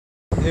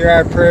Hear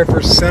our prayer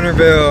for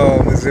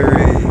Centerville,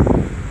 Missouri.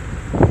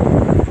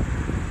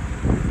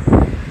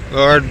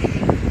 Lord,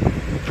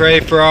 we pray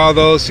for all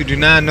those who do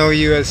not know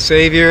you as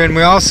Savior, and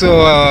we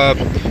also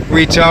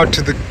reach out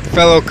to the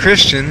fellow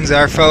Christians,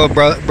 our fellow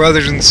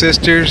brothers and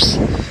sisters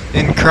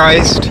in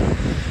Christ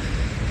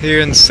here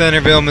in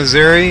Centerville,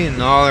 Missouri,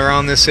 and all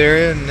around this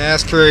area, and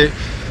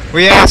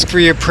we ask for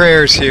your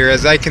prayers here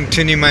as I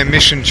continue my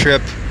mission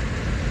trip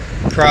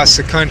across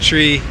the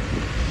country,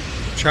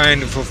 trying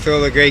to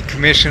fulfill the Great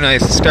Commission I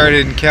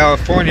started in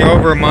California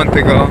over a month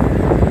ago.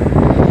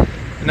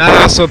 And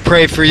I also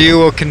pray for you.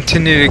 Will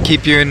continue to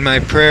keep you in my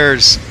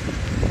prayers.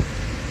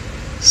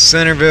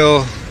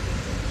 Centerville,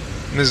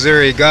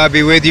 Missouri. God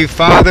be with you,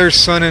 Father,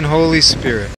 Son, and Holy Spirit.